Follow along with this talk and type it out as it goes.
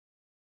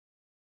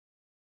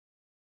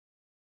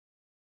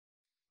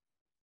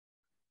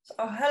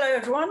Oh, hello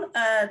everyone.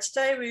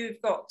 Today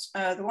we've got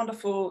the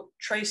wonderful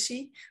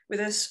Tracey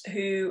with us,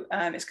 who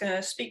is going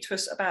to speak to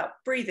us about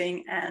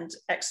breathing and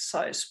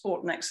exercise,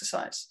 sport and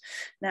exercise.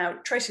 Now,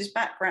 Tracey's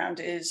background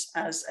is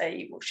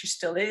she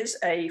still is,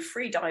 a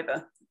free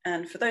diver.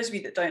 And for those of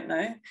you that don't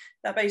know,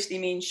 that basically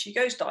means she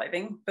goes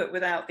diving, but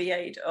without the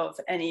aid of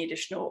any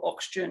additional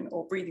oxygen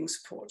or breathing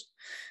support.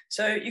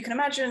 So you can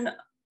imagine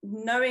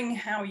knowing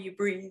how you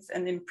breathe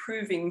and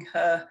improving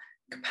her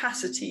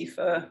capacity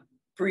for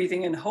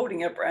breathing and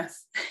holding her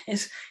breath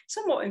is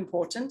somewhat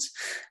important.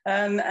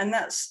 And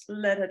that's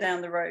led her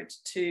down the road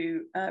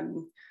to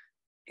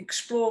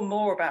explore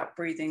more about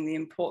breathing, the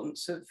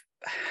importance of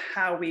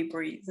how we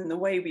breathe and the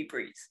way we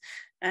breathe.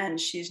 And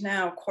she's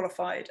now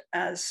qualified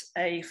as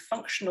a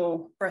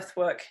functional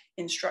breathwork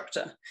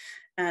instructor.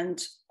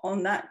 And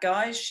on that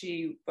guise,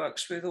 she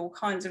works with all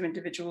kinds of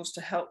individuals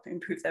to help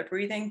improve their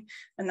breathing.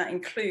 And that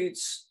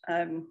includes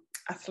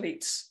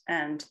athletes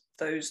and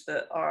those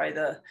that are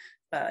either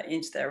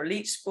into their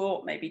elite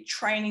sport, maybe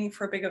training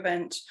for a big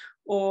event,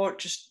 or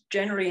just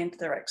generally into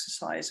their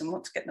exercise and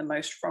want to get the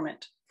most from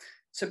it.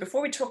 So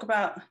before we talk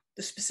about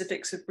the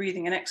specifics of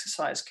breathing and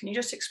exercise, can you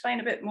just explain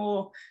a bit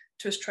more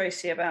to us,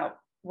 Tracey, about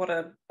what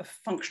a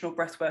functional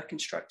breathwork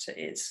instructor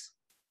is?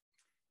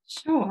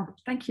 Sure,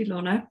 thank you,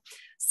 Lorna.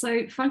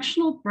 So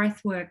functional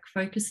breathwork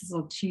focuses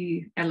on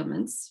two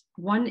elements.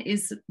 One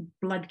is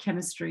blood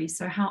chemistry,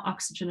 so how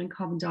oxygen and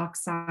carbon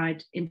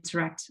dioxide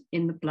interact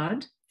in the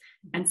blood.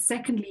 And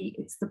secondly,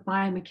 it's the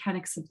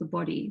biomechanics of the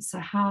body, so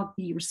how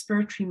the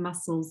respiratory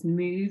muscles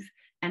move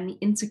and the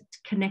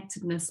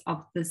interconnectedness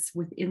of this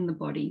within the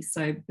body,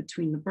 so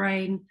between the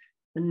brain,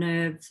 the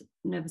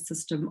nervous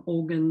system,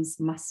 organs,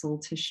 muscle,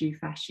 tissue,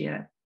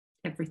 fascia,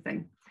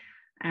 everything.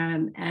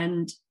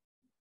 And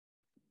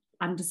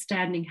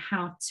understanding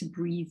how to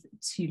breathe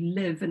to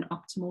live an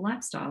optimal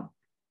lifestyle.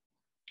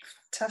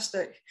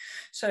 Fantastic.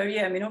 So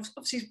yeah, I mean,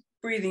 obviously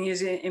breathing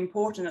is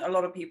important. A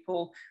lot of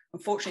people,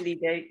 unfortunately,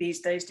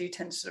 these days do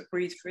tend to sort of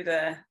breathe through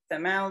their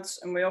mouths.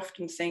 And we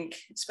often think,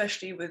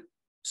 especially with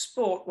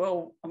sport,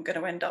 well, I'm going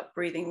to end up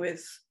breathing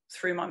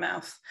through my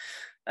mouth,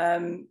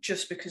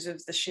 just because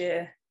of the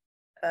sheer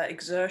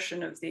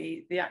exertion of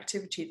the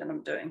activity that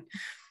I'm doing.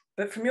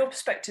 But from your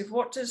perspective,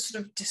 what does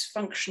sort of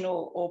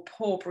dysfunctional or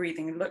poor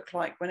breathing look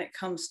like when it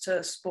comes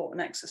to sport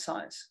and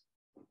exercise?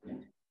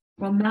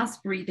 Well,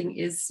 mouth breathing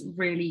is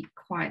really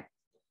quite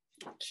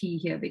key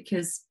here,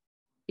 because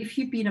if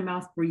you've been a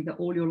mouth breather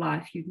all your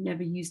life, you've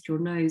never used your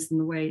nose in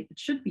the way it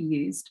should be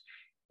used,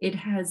 it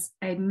has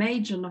a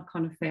major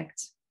knock-on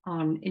effect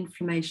on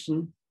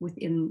inflammation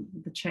within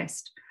the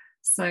chest.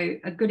 So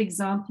a good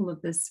example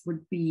of this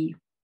would be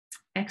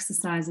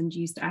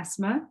exercise-induced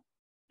asthma,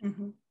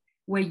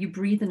 where you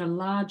breathe in a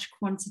large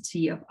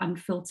quantity of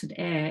unfiltered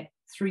air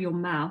through your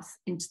mouth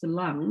into the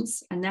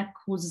lungs, and that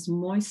causes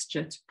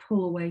moisture to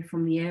pull away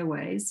from the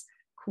airways,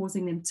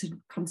 causing them to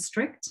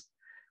constrict.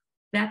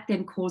 That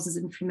then causes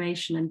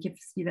inflammation and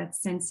gives you that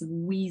sense of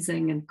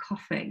wheezing and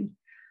coughing.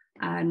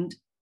 And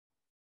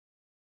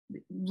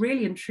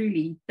really and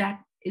truly,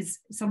 that is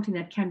something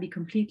that can be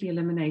completely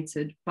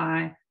eliminated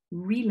by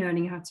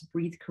relearning how to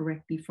breathe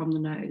correctly from the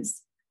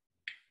nose.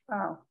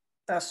 Wow,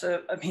 that's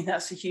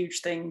a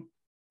huge thing,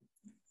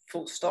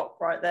 full stop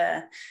right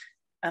there.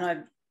 And I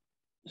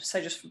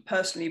say, just from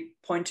personally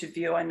point of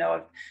view, I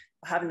know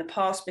I have in the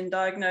past been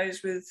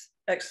diagnosed with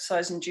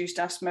exercise-induced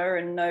asthma,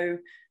 and know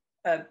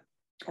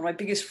one of my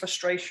biggest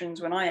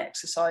frustrations when I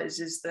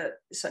exercise is that,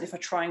 certainly if I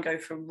try and go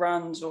for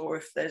runs or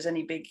if there's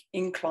any big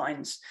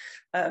inclines,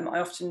 I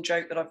often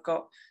joke that I've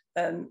got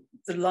the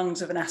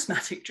lungs of an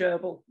asthmatic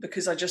gerbil,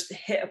 because I just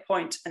hit a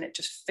point and it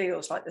just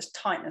feels like there's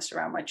tightness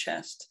around my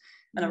chest.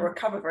 And I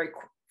recover very,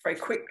 very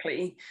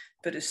quickly.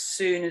 But as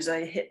soon as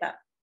I hit that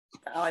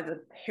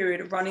either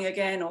period of running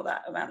again or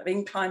that amount of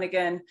incline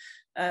again,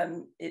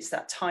 it's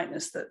that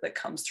tightness that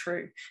comes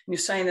through. And you're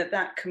saying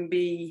that can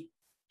be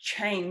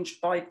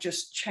changed by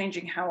just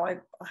changing how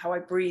I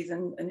breathe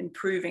and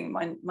improving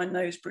my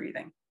nose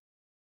breathing.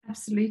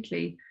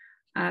 Absolutely.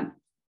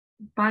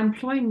 By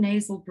employing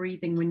nasal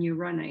breathing when you're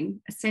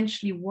running,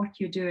 essentially what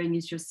you're doing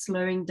is you're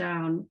slowing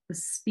down the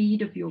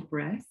speed of your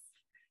breath,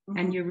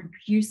 and you're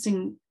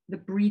reducing the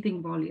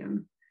breathing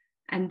volume,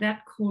 and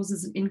that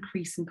causes an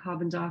increase in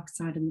carbon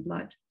dioxide in the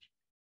blood.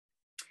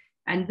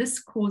 And this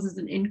causes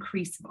an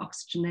increase of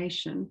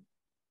oxygenation.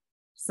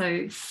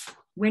 So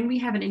when we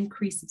have an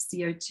increase of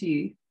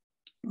CO2,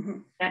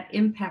 that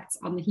impacts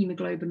on the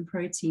hemoglobin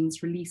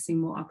proteins, releasing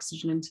more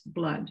oxygen into the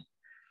blood.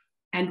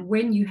 And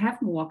when you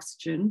have more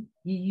oxygen,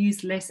 you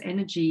use less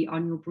energy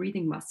on your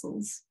breathing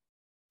muscles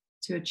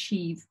to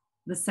achieve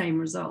the same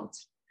result.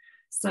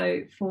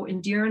 So for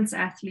endurance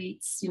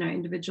athletes,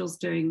 individuals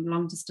doing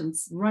long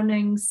distance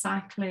running,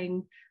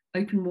 cycling,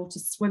 open water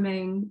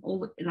swimming,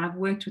 and I've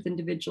worked with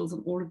individuals in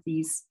all of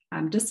these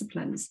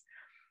disciplines,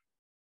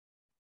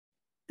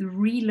 the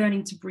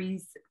relearning to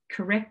breathe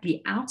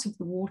correctly out of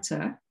the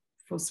water,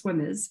 for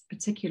swimmers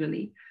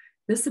particularly,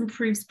 this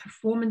improves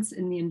performance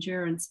in the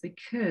endurance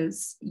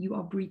because you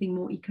are breathing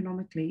more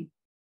economically.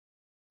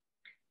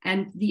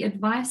 And the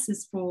advice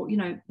is for, you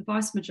know, the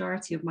vast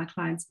majority of my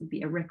clients would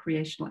be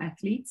recreational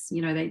athletes.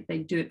 You know, they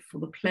do it for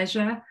the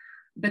pleasure,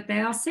 but they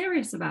are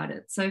serious about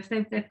it. So if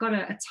they've got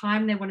a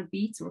time they want to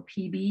beat, or a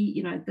PB,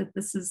 you know, that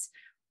this is,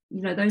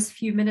 you know, those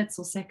few minutes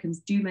or seconds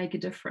do make a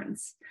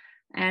difference.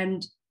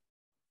 And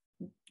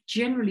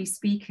generally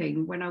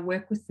speaking, when I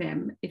work with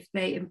them, if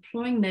they're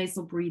employing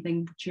nasal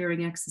breathing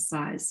during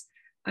exercise,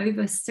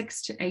 over a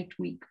 6 to 8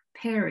 week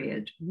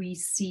period, we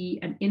see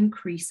an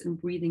increase in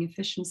breathing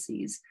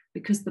efficiencies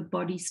because the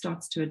body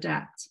starts to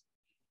adapt,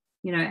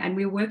 you know, and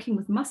we're working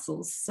with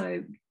muscles.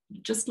 So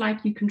just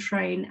like you can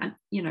train,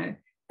 you know,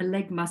 a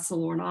leg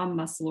muscle or an arm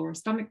muscle or a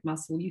stomach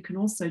muscle, you can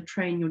also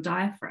train your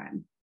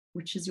diaphragm,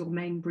 which is your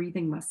main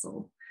breathing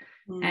muscle.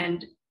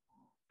 And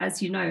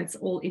as you know, it's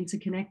all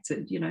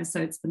interconnected, you know, so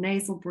it's the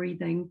nasal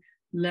breathing,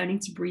 learning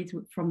to breathe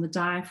from the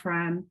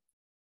diaphragm,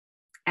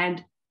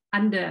 and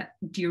under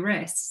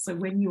duress. So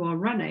when you are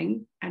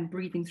running and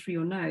breathing through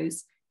your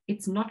nose,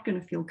 it's not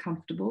going to feel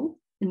comfortable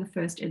in the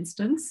first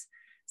instance.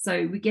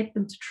 So we get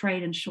them to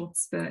train in short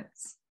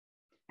spurts.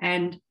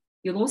 And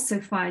you'll also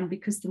find,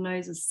 because the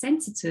nose is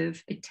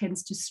sensitive, it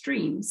tends to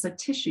stream. So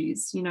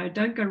tissues, you know,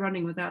 don't go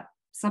running without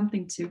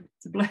something to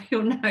blow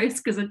your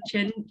nose, because it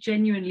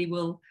genuinely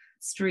will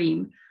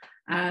stream.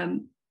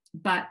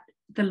 But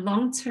the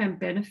long-term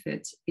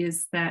benefit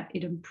is that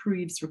it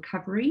improves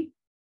recovery.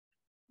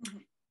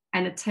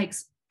 And it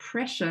takes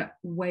pressure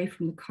away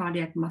from the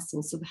cardiac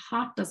muscle. So the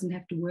heart doesn't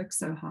have to work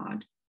so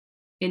hard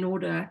in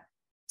order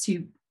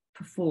to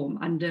perform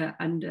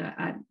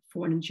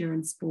for an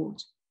endurance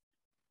sport.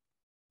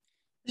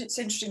 It's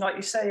interesting, like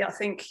you say, I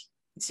think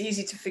it's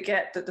easy to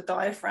forget that the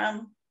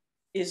diaphragm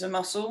is a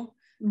muscle.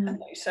 And like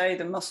you say,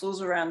 the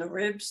muscles around the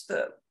ribs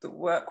that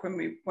work when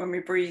we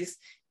breathe,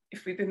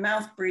 if we've been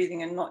mouth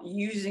breathing and not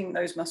using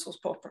those muscles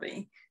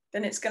properly,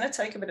 then it's going to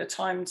take a bit of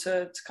time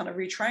to kind of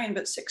retrain.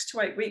 But 6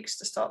 to 8 weeks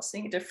to start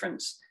seeing a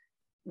difference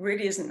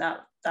really isn't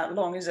that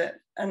long, is it?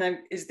 And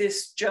then is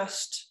this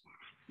just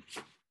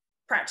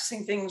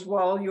practicing things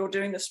while you're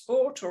doing the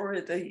sport, or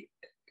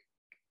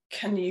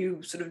can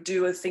you sort of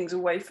do things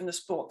away from the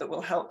sport that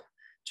will help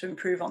to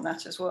improve on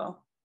that as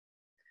well?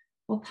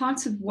 Well,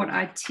 part of what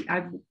I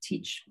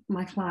teach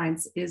my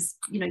clients is,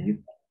 you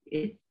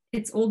know,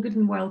 it's all good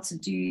and well to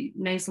do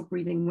nasal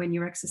breathing when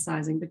you're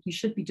exercising, but you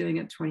should be doing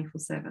it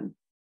 24/7.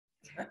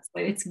 So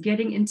it's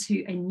getting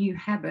into a new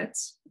habit,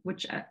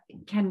 which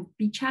can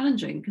be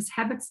challenging, because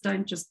habits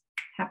don't just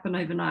happen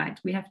overnight.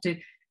 We have to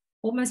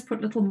almost put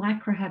little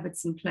micro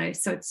habits in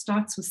place. So it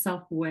starts with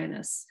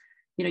self-awareness.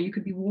 You know, you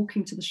could be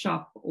walking to the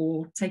shop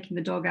or taking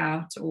the dog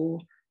out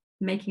or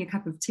making a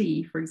cup of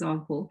tea, for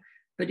example.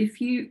 But if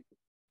you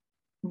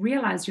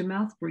realize your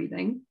mouth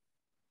breathing,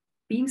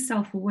 being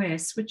self-aware,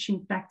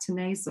 switching back to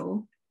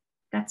nasal,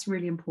 that's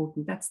really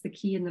important. That's the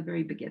key in the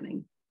very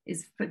beginning,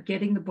 is for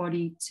getting the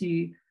body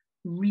to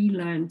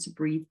relearn to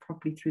breathe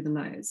properly through the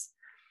nose.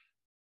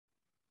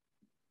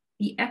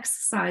 The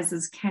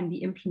exercises can be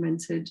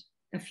implemented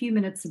a few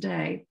minutes a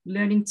day,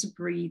 learning to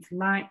breathe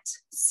light,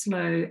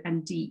 slow,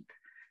 and deep.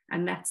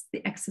 And that's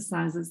the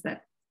exercises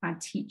that I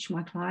teach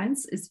my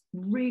clients, is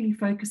really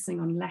focusing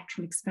on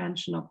lateral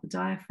expansion of the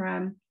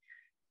diaphragm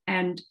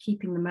and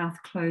keeping the mouth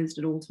closed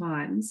at all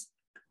times.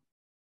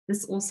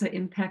 This also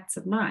impacts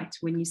at night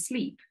when you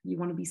sleep. You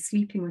want to be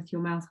sleeping with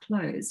your mouth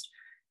closed.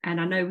 And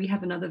I know we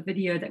have another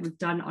video that we've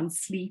done on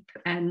sleep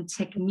and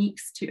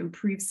techniques to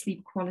improve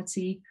sleep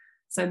quality.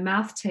 So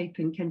mouth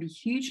taping can be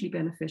hugely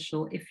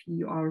beneficial if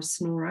you are a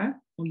snorer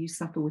or you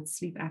suffer with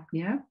sleep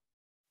apnea.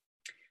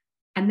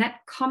 And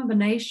that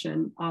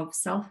combination of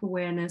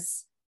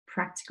self-awareness,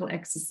 practical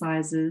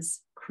exercises,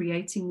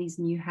 creating these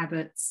new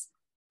habits,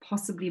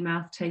 possibly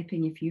mouth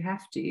taping if you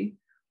have to,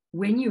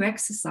 when you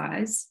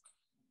exercise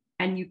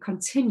and you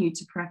continue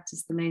to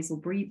practice the nasal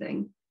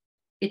breathing,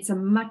 it's a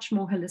much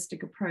more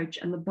holistic approach,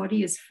 and the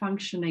body is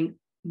functioning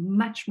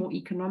much more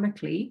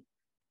economically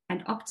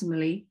and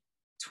optimally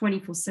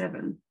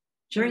 24/7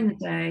 during the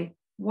day,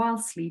 while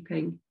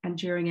sleeping, and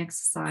during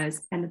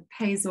exercise. And it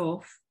pays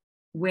off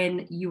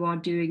when you are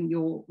doing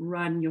your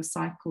run, your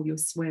cycle, your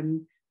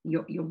swim,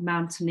 your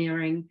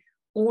mountaineering,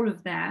 all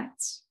of that.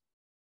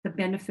 The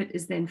benefit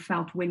is then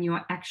felt when you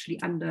are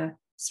actually under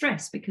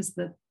stress, because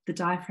the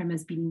diaphragm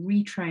has been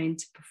retrained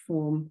to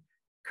perform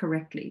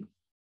correctly.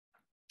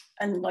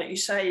 And like you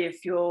say,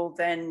 if you're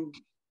then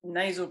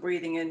nasal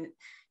breathing and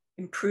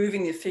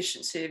improving the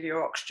efficiency of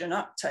your oxygen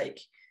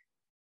uptake,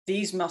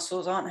 these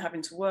muscles aren't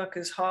having to work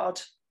as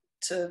hard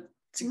to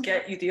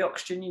get you the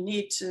oxygen you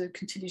need to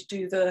continue to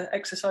do the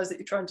exercise that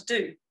you're trying to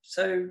do.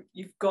 So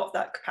you've got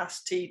that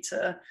capacity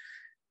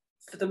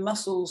for the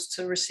muscles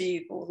to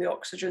receive all the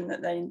oxygen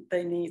that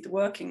they need, the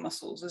working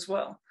muscles as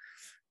well.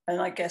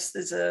 And I guess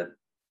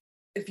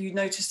if you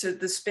noticed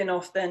the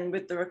spin-off then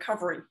with the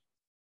recovery.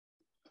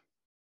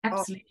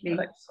 Absolutely.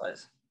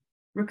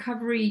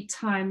 Recovery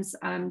times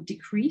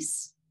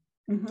decrease.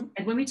 And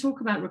when we talk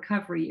about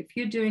recovery, if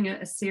you're doing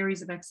a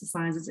series of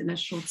exercises in a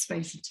short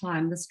space of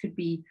time, this could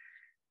be,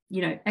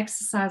 you know,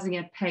 exercising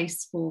at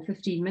pace for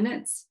 15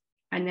 minutes,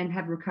 and then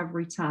have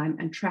recovery time,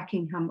 and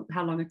tracking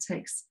how long it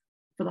takes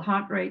for the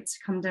heart rate to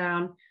come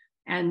down.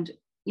 And,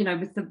 you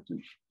know,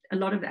 a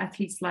lot of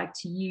athletes like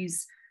to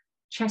use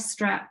chest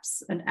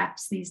straps and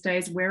apps these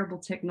days, wearable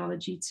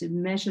technology, to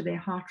measure their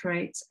heart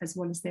rate as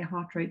well as their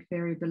heart rate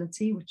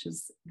variability, which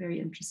is very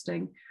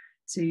interesting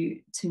to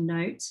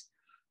note.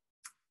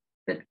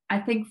 But I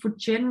think for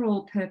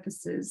general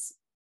purposes,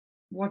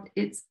 what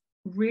it's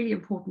really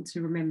important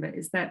to remember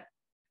is that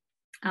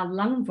our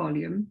lung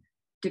volume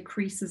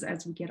decreases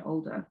as we get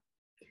older.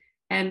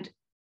 And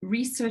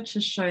research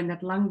has shown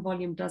that lung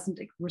volume doesn't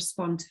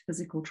respond to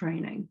physical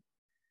training.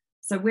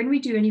 So when we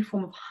do any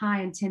form of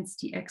high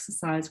intensity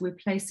exercise, we're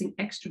placing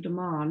extra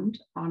demand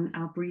on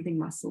our breathing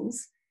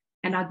muscles,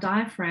 and our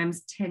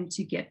diaphragms tend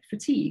to get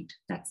fatigued.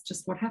 That's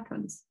just what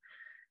happens.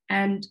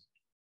 And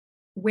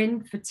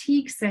when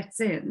fatigue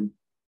sets in,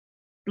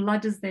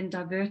 blood is then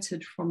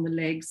diverted from the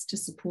legs to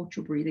support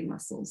your breathing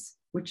muscles,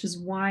 which is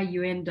why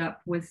you end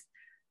up with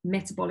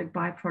metabolic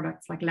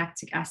byproducts like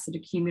lactic acid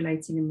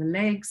accumulating in the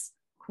legs,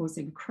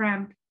 causing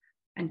cramp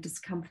and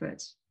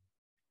discomfort.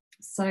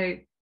 So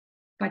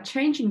by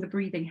changing the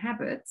breathing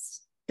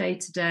habits,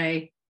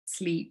 day-to-day,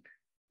 sleep,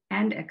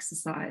 and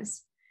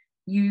exercise,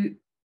 you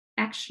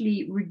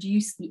actually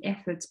reduce the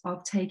effort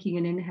of taking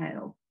an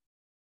inhale.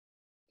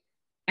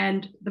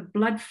 And the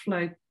blood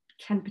flow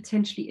can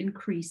potentially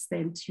increase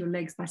then to your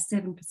legs by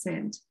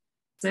 7%.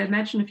 So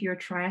imagine if you're a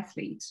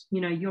triathlete,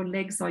 you know, your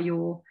legs are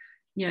your,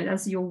 you know,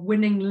 those are your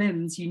winning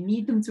limbs. You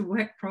need them to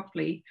work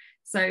properly.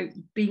 So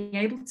being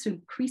able to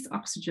increase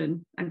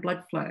oxygen and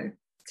blood flow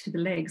to the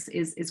legs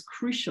is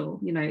crucial,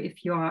 you know,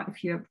 if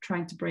you're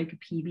trying to break a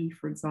PB,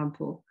 for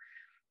example.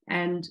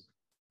 And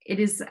it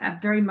is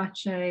very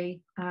much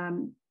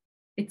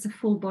it's a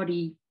full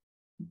body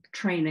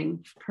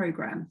training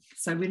program.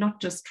 So we're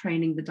not just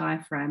training the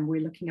diaphragm,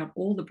 we're looking at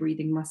all the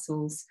breathing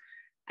muscles,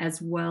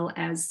 as well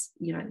as,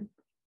 you know,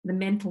 the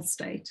mental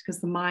state, because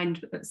the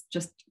mind is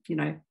just, you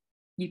know,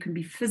 you can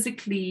be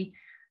physically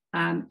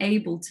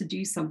able to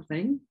do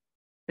something,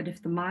 but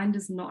if the mind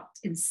is not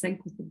in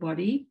sync with the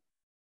body,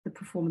 the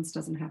performance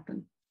doesn't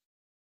happen.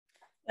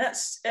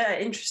 That's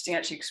interesting,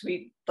 actually, because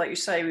we, like you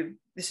say,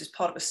 this is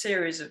part of a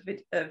series of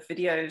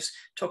videos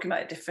talking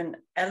about different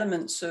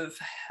elements of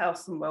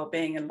health and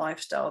well-being and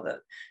lifestyle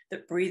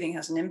that breathing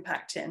has an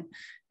impact in.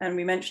 And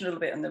we mentioned a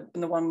little bit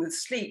in the one with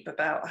sleep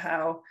about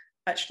how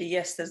actually,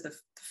 yes, there's the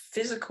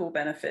physical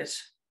benefit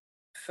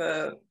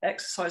for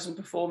exercise and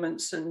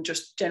performance and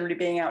just generally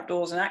being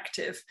outdoors and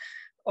active,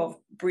 of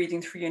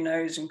breathing through your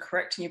nose and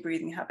correcting your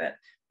breathing habit,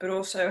 but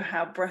also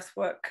how breath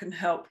work can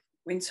help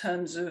in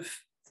terms of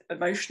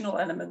emotional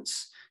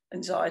elements,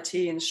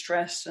 anxiety and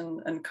stress,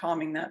 and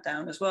calming that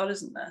down as well,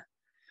 isn't there?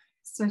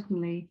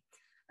 Certainly.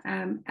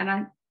 And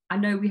I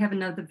know we have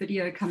another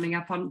video coming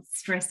up on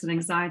stress and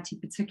anxiety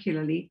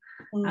particularly,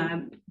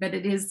 but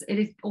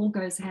it all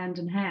goes hand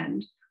in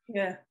hand.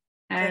 Yeah.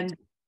 And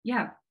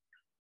yeah.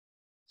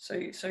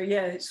 So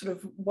yeah, it's sort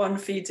of one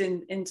feeds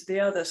into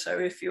the other. So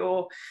if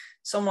you're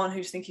someone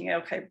who's thinking,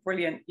 okay,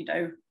 brilliant, you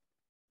know,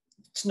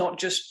 it's not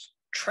just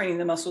training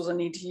the muscles I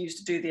need to use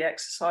to do the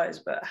exercise,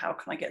 but how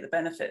can I get the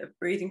benefit of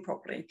breathing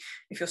properly?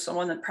 If you're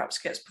someone that perhaps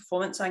gets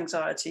performance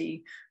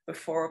anxiety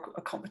before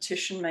a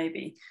competition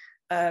maybe,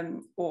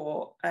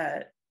 or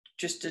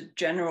just a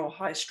general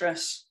high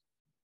stress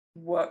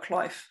work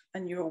life,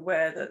 and you're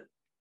aware that,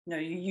 you know,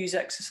 you use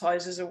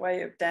exercise as a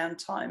way of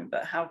downtime,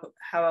 but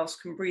how else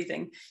can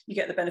breathing? You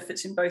get the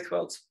benefits in both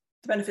worlds,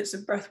 the benefits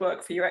of breath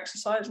work for your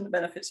exercise and the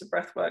benefits of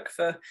breath work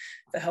for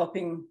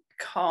helping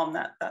calm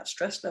that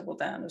stress level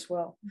down as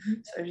well.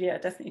 So yeah,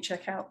 definitely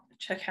check out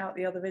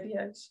the other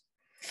videos.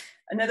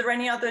 And are there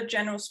any other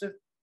general sort of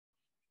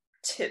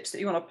tips that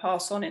you want to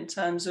pass on in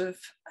terms of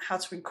how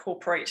to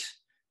incorporate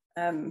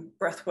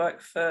breath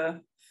work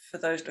for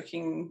those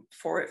looking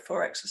for it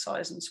for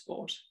exercise and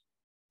sport?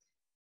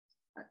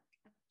 I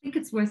think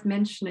it's worth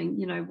mentioning,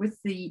 you know, with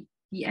the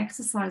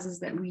exercises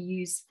that we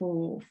use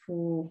for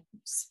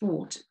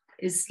sport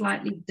is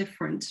slightly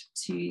different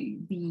to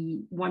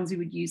the ones we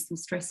would use for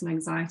stress and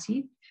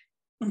anxiety.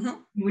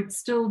 You would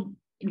still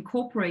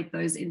incorporate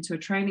those into a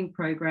training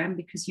program,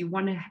 because you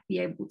want to be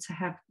able to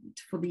have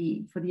for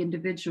the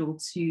individual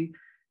to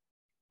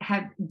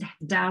have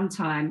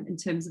downtime in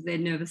terms of their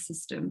nervous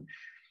system.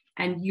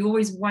 And you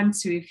always want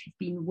to, if you've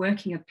been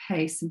working at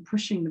pace and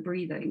pushing the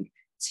breathing,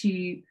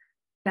 to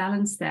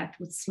balance that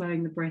with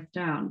slowing the breath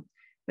down.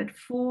 But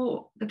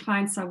for the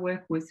clients I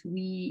work with,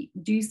 we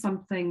do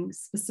something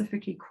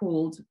specifically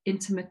called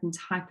intermittent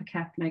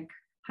hypercapnic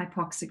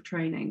hypoxic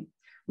training.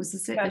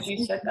 Glad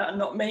you said that and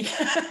not me.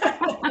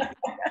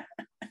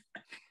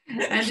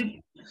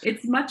 And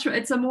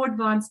it's a more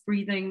advanced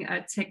breathing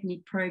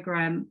technique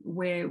program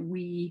where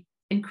we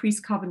increase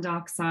carbon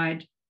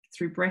dioxide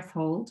through breath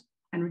hold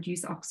and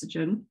reduce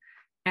oxygen.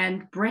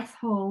 And breath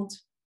hold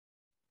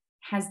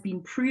has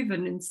been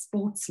proven in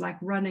sports like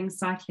running,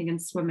 cycling, and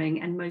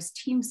swimming, and most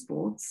team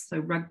sports, so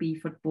rugby,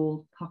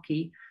 football,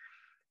 hockey,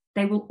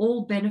 they will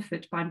all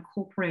benefit by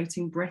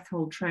incorporating breath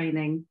hold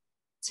training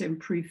to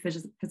improve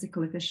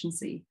physical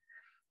efficiency.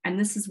 And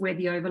this is where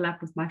the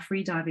overlap with my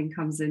freediving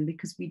comes in,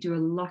 because we do a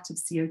lot of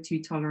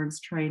CO2 tolerance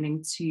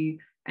training to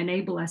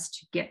enable us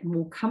to get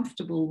more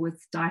comfortable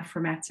with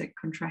diaphragmatic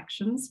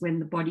contractions when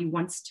the body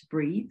wants to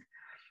breathe.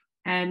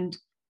 And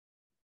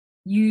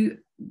you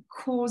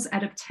cause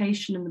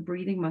adaptation in the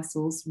breathing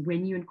muscles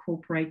when you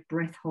incorporate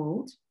breath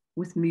hold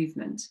with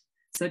movement.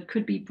 So it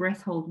could be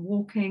breath hold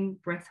walking,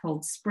 breath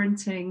hold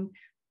sprinting,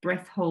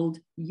 breath hold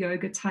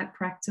yoga type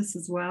practice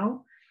as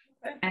well.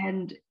 Okay.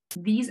 And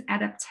these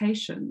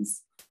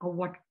adaptations are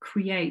what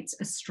create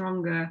a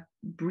stronger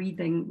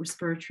breathing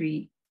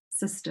respiratory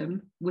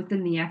system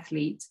within the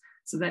athlete,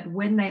 so that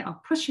when they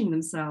are pushing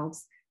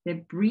themselves,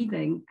 their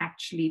breathing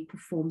actually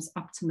performs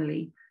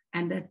optimally,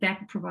 and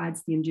that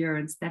provides the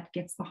endurance, that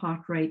gets the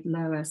heart rate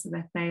lower, so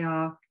that they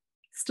are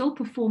still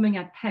performing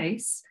at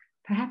pace.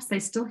 Perhaps they're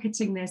still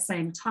hitting their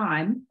same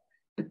time,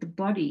 but the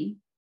body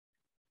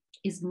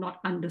is not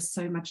under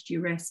so much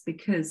duress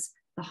because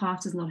the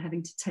heart is not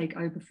having to take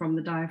over from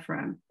the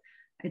diaphragm.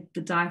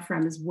 The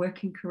diaphragm is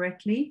working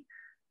correctly.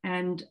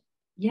 And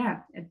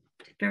yeah,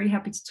 very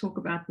happy to talk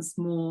about this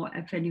more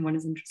if anyone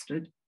is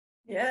interested.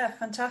 Yeah,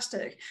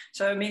 fantastic.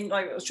 So, I mean,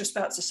 like I was just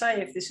about to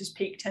say, if this has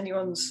piqued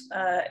anyone's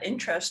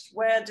interest,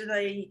 where's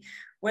the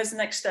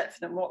next step for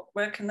them?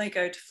 Where can they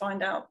go to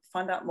find out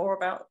more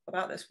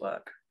about this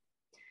work?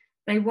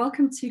 They're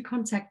welcome to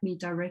contact me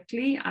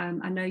directly. I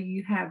know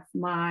you have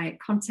my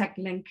contact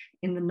link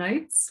in the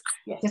notes.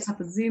 Yes. Set up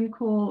a Zoom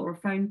call or a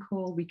phone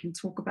call. We can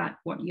talk about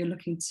what you're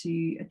looking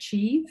to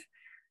achieve.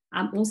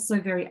 I'm also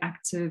very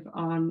active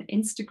on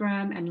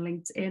Instagram and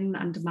LinkedIn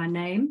under my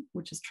name,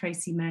 which is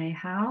Tracey May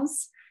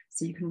Howes.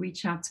 So you can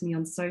reach out to me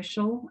on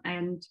social,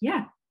 and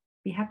yeah,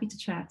 be happy to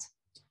chat.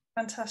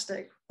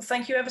 Fantastic. Well,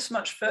 thank you ever so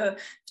much for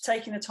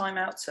taking the time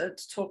out to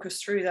talk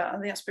us through that. I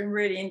think that's been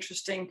really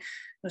interesting.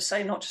 I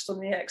say not just on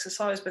the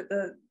exercise, but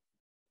the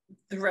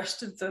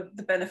rest of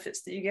the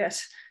benefits that you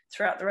get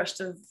throughout the rest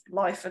of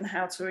life and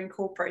how to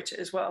incorporate it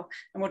as well.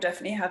 And we'll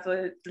definitely have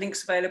the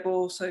links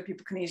available so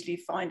people can easily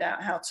find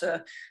out how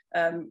to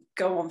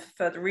go on for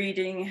further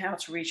reading, how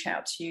to reach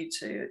out to you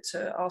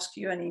to ask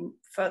you any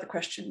further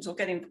questions or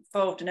get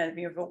involved in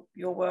any of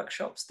your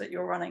workshops that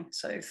you're running.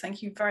 So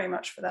thank you very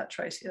much for that,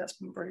 Tracey. That's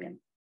been brilliant.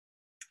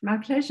 My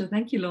pleasure.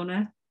 Thank you,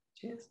 Lorna.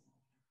 Cheers.